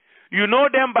 you know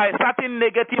them by certain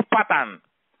negative pattern.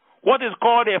 What is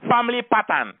called a family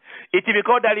pattern? It is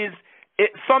because there is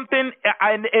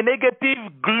a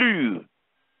negative glue,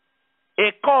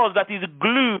 a cause that is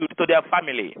glued to their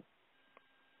family.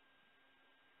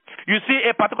 You see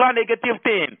a particular negative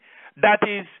thing that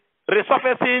is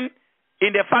resurfacing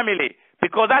in the family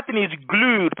because that thing is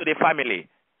glued to the family,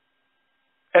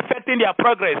 affecting their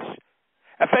progress,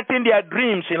 affecting their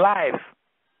dreams in life.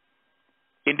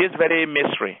 In this very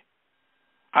mystery,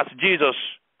 as Jesus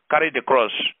carried the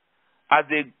cross, as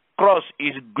the cross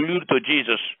is glued to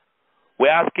Jesus, we're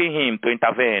asking him to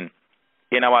intervene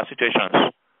in our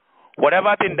situations.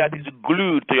 Whatever thing that is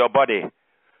glued to your body,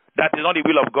 that is not the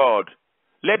will of God,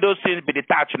 let those things be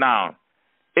detached now.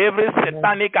 Every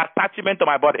satanic attachment to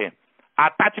my body,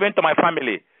 attachment to my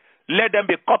family, let them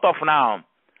be cut off now.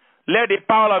 Let the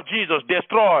power of Jesus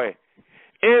destroy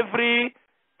every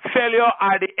failure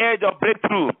at the edge of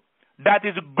breakthrough that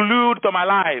is glued to my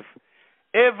life.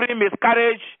 Every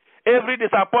miscarriage, every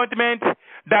disappointment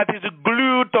that is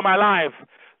glued to my life,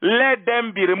 let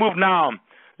them be removed now.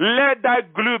 Let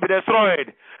that glue be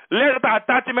destroyed. Let that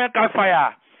attachment catch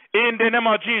fire in the name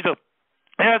of Jesus.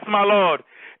 Yes, my Lord.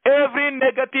 Every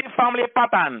negative family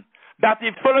pattern that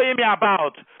is following me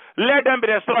about, let them be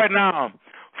destroyed now.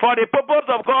 For the purpose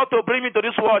of God to bring me to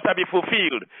this world shall be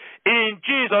fulfilled. In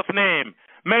Jesus' name.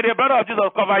 May the blood of Jesus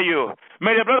cover you.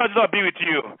 May the blood of Jesus be with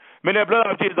you. May the blood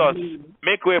of Jesus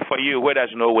make way for you where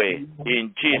there's no way.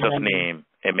 In Jesus' name.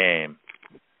 Amen.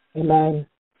 Amen.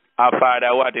 Our Father,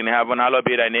 who art in heaven, hallowed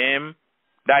be thy name.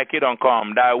 Thy kingdom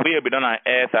come, thy will be done on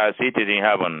earth as it is in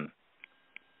heaven.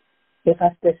 Give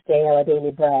us this day our daily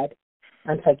bread,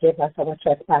 and forgive us our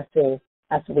trespasses,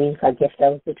 as we forgive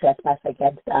those who trespass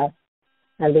against us.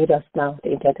 And lead us not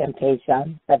into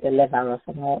temptation, but deliver us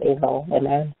from all evil.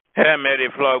 Amen. Hail Mary,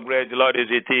 full of grace, the Lord is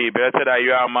with thee. Blessed are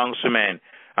you amongst men,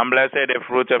 and blessed the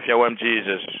fruit of your womb,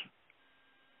 Jesus.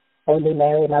 Holy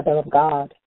Mary, Mother of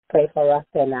God, pray for us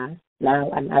sinners, now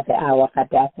and at the hour of our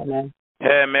death. Amen.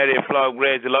 Hail Mary, full of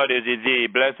grace, the Lord is with thee.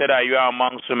 Blessed are you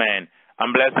amongst men,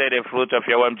 and blessed the fruit of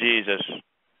your womb, Jesus.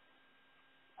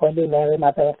 Holy Mary,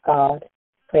 Mother of God,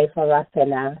 pray for us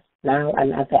sinners, now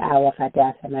and at the hour of our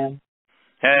death. Amen.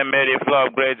 Hail Mary, full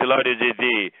of grace, the Lord is with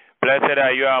thee. Blessed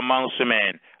are you amongst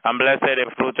men, and blessed the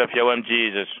fruit of your womb,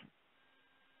 Jesus.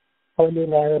 Holy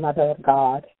Mary, Mother of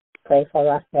God, pray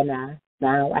for us sinners,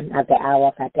 now and at the hour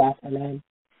of our death. Amen.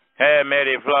 Hail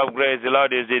Mary, full of grace, the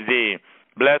Lord is with thee.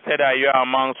 Blessed are you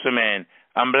amongst men,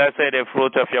 and blessed the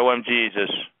fruit of your womb,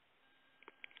 Jesus.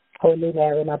 Holy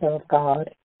Mary, Mother of God,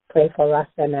 pray for us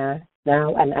sinners,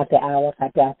 now and at the hour of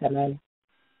our death. Amen.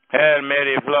 Hail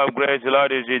Mary, full of grace, the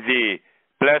Lord is with thee.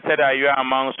 Blessed are you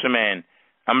amongst men,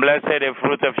 and blessed the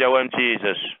fruit of your womb,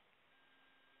 Jesus.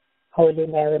 Holy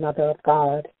Mary, Mother of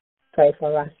God, pray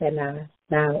for us sinners,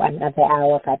 now and at the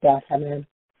hour of our death. Amen.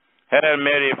 Hail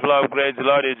Mary, full of grace, the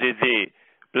Lord is with thee.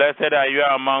 Blessed are you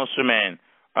amongst men,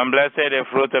 and blessed the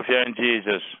fruit of your womb,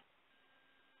 Jesus.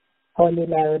 Holy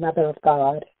Mary, Mother of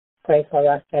God, pray for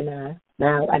us sinners,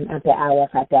 now and at the hour of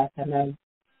our death. Amen.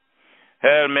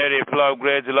 Hail Mary, full of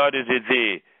grace, the Lord is with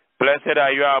thee. Blessed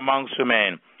are you amongst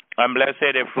men, and blessed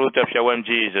the fruit of your womb,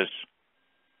 Jesus.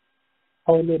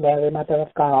 Holy Mary, Mother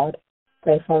of God,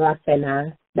 pray for us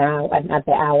sinners, now and at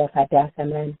the hour of our death.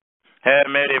 Amen. Hail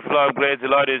Mary, full of grace, the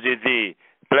Lord is with thee.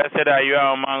 Blessed are you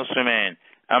amongst women,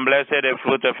 and blessed the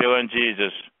fruit of your womb,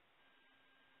 Jesus.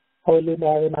 Holy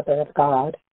Mary, Mother of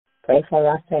God, pray for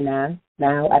us sinners,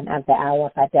 now and at the hour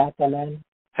of our death. Amen.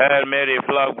 Hail Mary,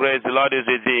 full of grace, the Lord is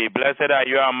with thee. Blessed are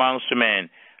you amongst women,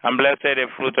 and blessed the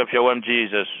fruit of your womb,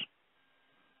 Jesus.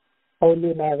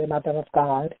 Holy Mary, Mother of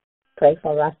God, pray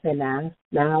for us sinners,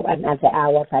 now and at the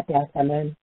hour of our death.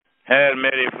 Amen. Hail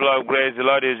Mary, full of grace, the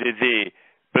Lord is with thee.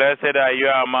 Blessed are you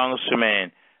amongst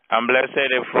women, and blessed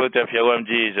the fruit of your womb,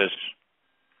 Jesus.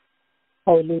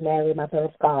 Holy Mary, Mother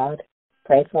of God,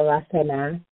 pray for us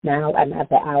sinners, now and at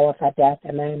the hour of our death.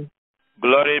 Amen.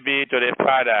 Glory be to the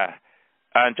Father,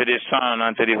 and to the Son,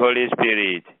 and to the Holy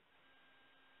Spirit.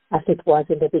 As it was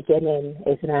in the beginning,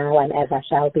 is now, and ever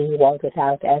shall be, world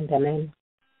without end. Amen.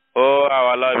 O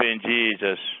our loving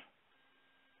Jesus,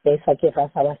 Please forgive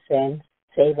us our sins,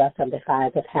 save us from the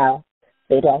fires of hell,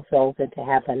 lead all souls into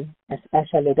heaven,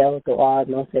 especially those who are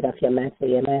most in need of your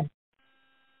mercy. Amen.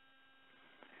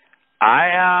 I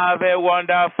have a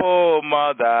wonderful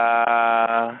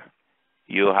mother.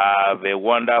 You have a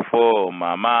wonderful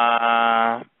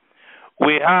mama.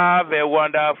 We have a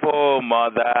wonderful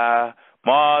mother,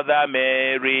 Mother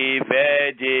Mary,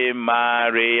 Virgin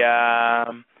Maria.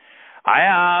 I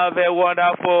have a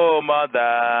wonderful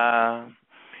mother.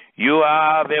 You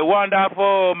have a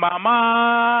wonderful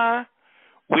mama.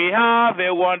 We have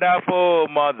a wonderful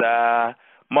mother,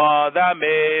 Mother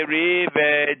Mary,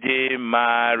 Virgin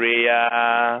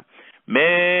Maria.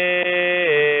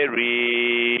 Mary,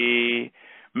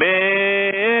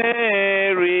 Mary,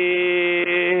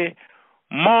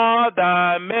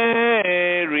 Mother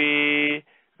Mary,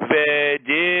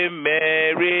 Virgin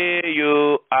Mary,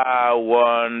 you are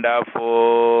wonderful.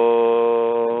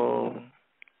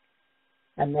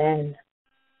 Amen.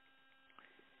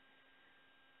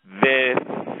 The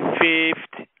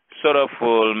fifth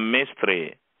sorrowful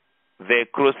mystery, the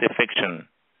crucifixion.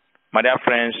 My dear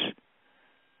friends,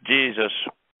 Jesus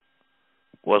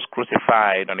was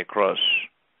crucified on the cross.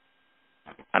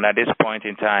 And at this point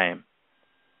in time,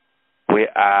 we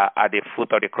are at the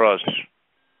foot of the cross.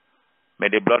 May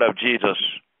the blood of Jesus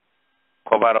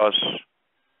cover us.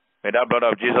 May that blood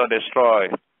of Jesus destroy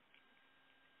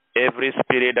every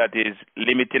spirit that is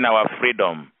limiting our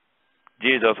freedom.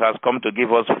 Jesus has come to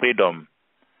give us freedom.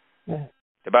 Yes.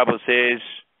 The Bible says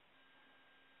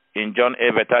in John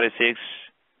 8:36,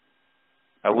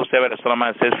 whosoever the Son of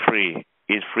Man says free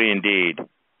is free indeed.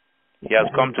 He has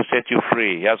come to set you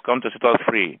free. He has come to set us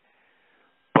free.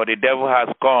 But the devil has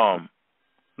come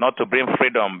not to bring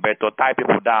freedom, but to tie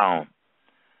people down.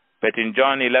 But in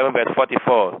John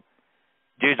 11:44,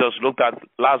 Jesus looked at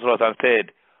Lazarus and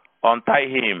said, untie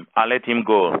him and let him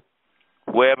go.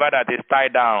 Whoever that is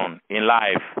tied down in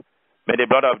life, may the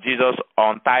blood of Jesus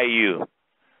untie you.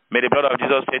 May the blood of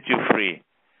Jesus set you free.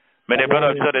 May the blood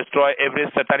of Jesus destroy every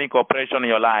satanic oppression in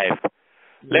your life.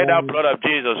 Let that blood of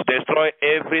Jesus destroy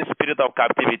every spirit of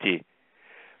captivity.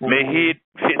 May he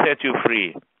set you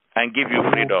free and give you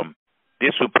freedom.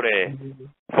 This we pray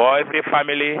for every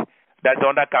family that's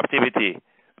under captivity.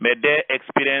 May they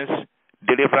experience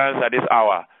deliverance at this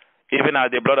hour, even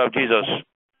as the blood of Jesus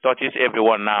touches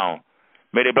everyone now.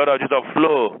 May the blood of Jesus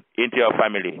flow into your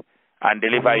family and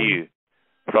deliver you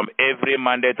from every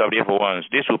mandate of the evil ones.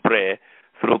 This we pray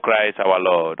through Christ our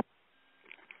Lord.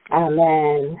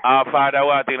 Amen. Our Father who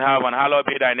art in heaven, hallowed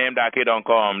be thy name, thy kingdom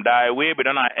come. Thy will be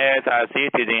done on earth as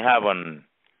it is in heaven.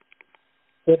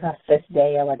 Give us this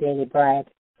day our daily bread,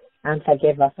 and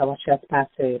forgive us our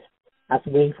trespasses, as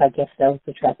we forgive those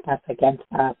who trespass against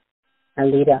us.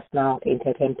 And lead us not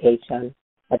into temptation,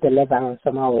 but deliver us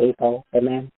from all evil.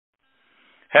 Amen.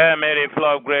 Hail Mary, full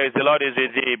of grace, the Lord is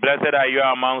with thee. Blessed are you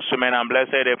amongst women, and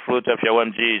blessed the fruit of your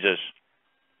womb, Jesus.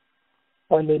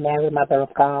 Holy Mary, Mother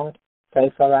of God,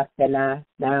 pray for us sinners,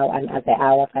 now and at the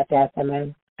hour of our death.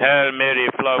 Amen. Hail Mary,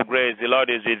 full of grace, the Lord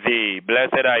is with thee.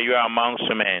 Blessed are you amongst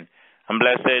women, and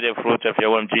blessed the fruit of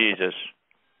your womb, Jesus.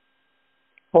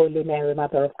 Holy Mary,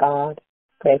 Mother of God,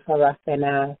 pray for us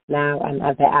sinners, now and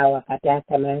at the hour of our death.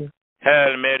 Amen.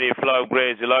 Hail Mary, full of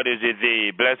grace, the Lord is with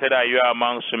thee. Blessed are you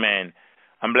amongst women,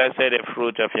 and blessed the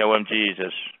fruit of your womb,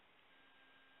 Jesus.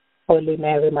 Holy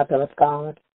Mary, Mother of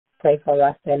God, pray for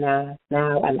us sinners,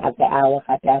 now and at the hour of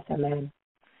our death. Amen.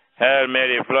 Hail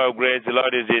Mary, full of grace, the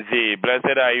Lord is with thee.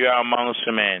 Blessed are you amongst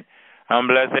women, and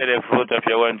blessed the fruit of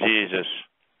your womb, Jesus.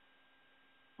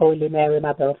 Holy Mary,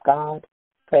 Mother of God,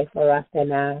 pray for us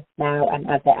sinners, now and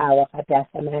at the hour of our death.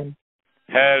 Amen.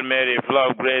 Hail Mary, full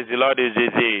of grace, the Lord is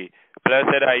with thee.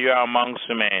 Blessed are you amongst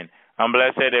women, and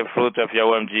blessed the fruit of your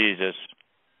womb, Jesus.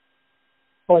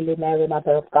 Holy Mary,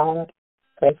 Mother of God,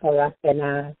 pray for us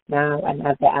sinners, now and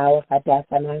at the hour of our death.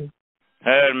 Amen.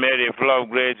 Hail Mary, full of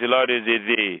grace, the Lord is with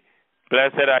thee.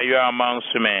 Blessed are you amongst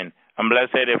women, and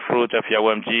blessed the fruit of your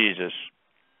womb, Jesus.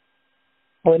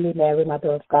 Holy Mary,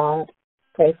 Mother of God,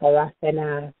 pray for us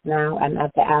sinners, now and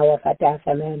at the hour of our death.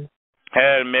 Amen.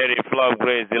 Hail Mary, full of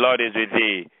grace, the Lord is with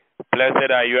thee.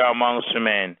 Blessed are you amongst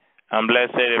women, and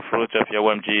blessed the fruit of your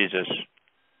womb, Jesus.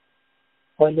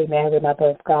 Holy Mary, Mother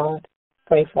of God,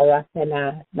 pray for us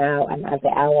sinners, now and at the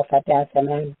hour of our death.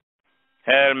 Amen.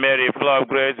 Hail Mary, full of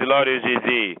grace, the Lord is with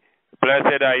thee.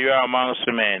 Blessed are you amongst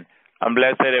women, and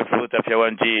blessed the fruit of your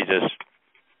womb, Jesus.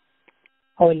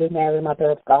 Holy Mary,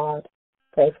 Mother of God,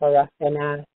 pray for us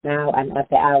sinners, now and at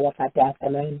the hour of our death.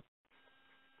 Amen.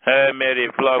 Hail Mary,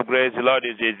 full of grace, the Lord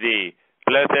is with thee.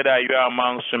 Blessed are you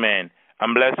amongst women,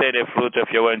 and blessed the fruit of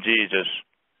your womb, Jesus.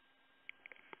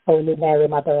 Holy Mary,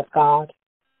 Mother of God,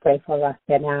 pray for us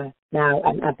sinners, now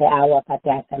and at the hour of our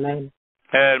death. Amen.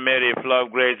 Hail Mary, full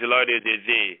of grace, the Lord is with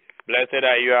thee. Blessed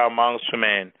are you amongst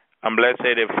women, and blessed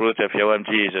the fruit of your womb,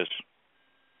 Jesus.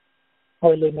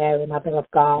 Holy Mary, Mother of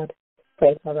God,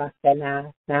 pray for us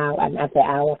sinners, now and at the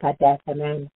hour of our death.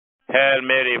 Amen. Hail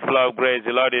Mary, full of grace,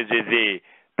 the Lord is with thee.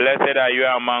 Blessed are you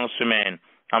amongst women,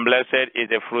 and blessed is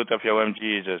the fruit of your womb,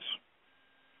 Jesus.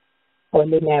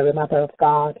 Holy Mary, Mother of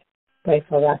God, pray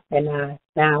for us sinners,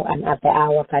 now and at the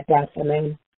hour of our death.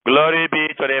 Amen. Glory be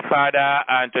to the Father,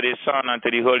 and to the Son, and to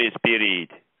the Holy Spirit.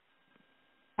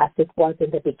 As it was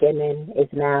in the beginning, is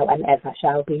now, and ever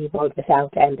shall be, world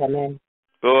without end. Amen.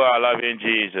 O our loving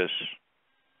Jesus,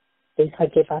 please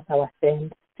forgive us our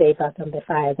sins, save us from the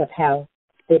fires of hell,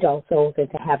 lead all souls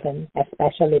into heaven,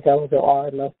 especially those who are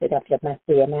in most need of your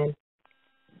mercy. Amen.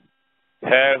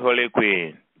 Hail, Holy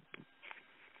Queen.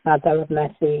 Mother of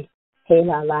mercy, hail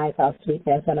our life, our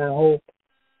sweetness, and our hope.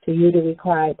 To you do we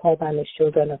cry, poor banished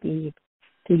children of Eve.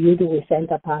 To you do we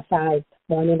send up our sighs,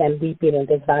 mourning and weeping in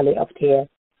this valley of tears.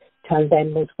 Turn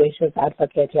then, most gracious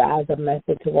Advocate, your eyes of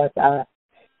mercy towards us,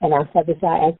 and after this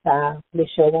our exile, please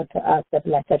show unto us the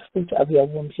blessed fruit of your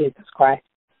womb, Jesus Christ.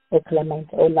 O clement,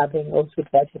 O loving, O sweet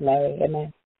Virgin Mary.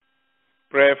 Amen.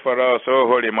 Pray for us, O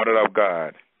Holy Mother of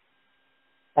God,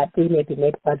 that we may be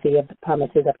made worthy of the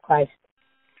promises of Christ.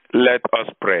 Let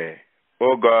us pray.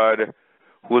 O God,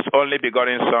 whose only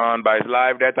begotten Son, by his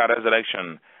life, death, and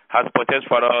resurrection, has purchased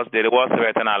for us the rewards of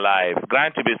eternal life,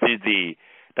 grant to beseech thee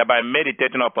that by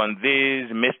meditating upon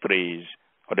these mysteries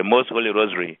of the most holy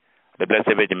Rosary, the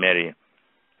Blessed Virgin Mary,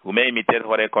 we may imitate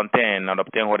what they contain and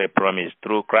obtain what they promise,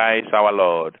 through Christ our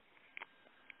Lord.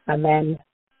 Amen.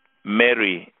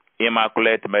 Mary,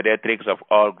 Immaculate Mediatrix of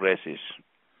all graces,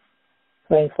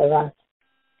 pray for us.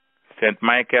 Saint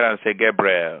Michael and Saint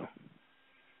Gabriel,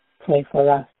 pray for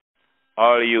us.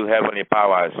 All you heavenly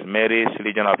powers, Mary's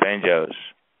legion of angels,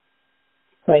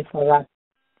 pray for us.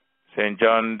 Saint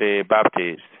John the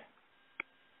Baptist,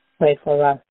 pray for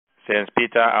us. Saints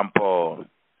Peter and Paul,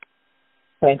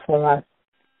 pray for us.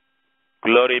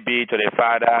 Glory be to the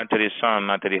Father, and to the Son,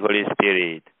 and to the Holy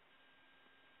Spirit.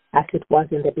 As it was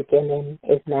in the beginning,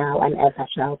 is now, and ever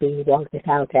shall be, world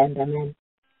without end. Amen.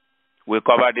 We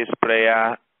cover this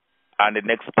prayer and the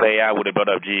next prayer with the blood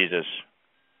of Jesus.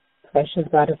 Precious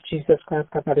blood of Jesus Christ,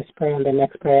 cover this prayer and the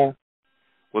next prayer.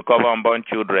 We cover unborn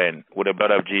children with the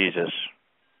blood of Jesus.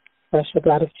 Precious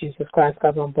blood of Jesus Christ,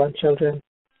 cover unborn children.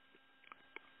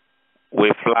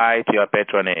 We fly to your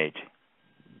patronage.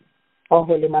 O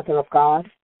Holy Mother of God,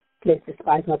 please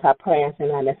despise not our prayers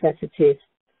and our necessities,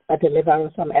 but deliver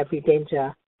us from every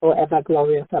danger, O ever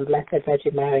glorious and blessed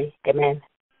Virgin Mary. Amen.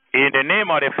 In the name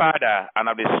of the Father, and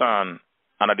of the Son,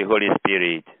 and of the Holy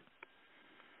Spirit.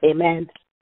 Amen.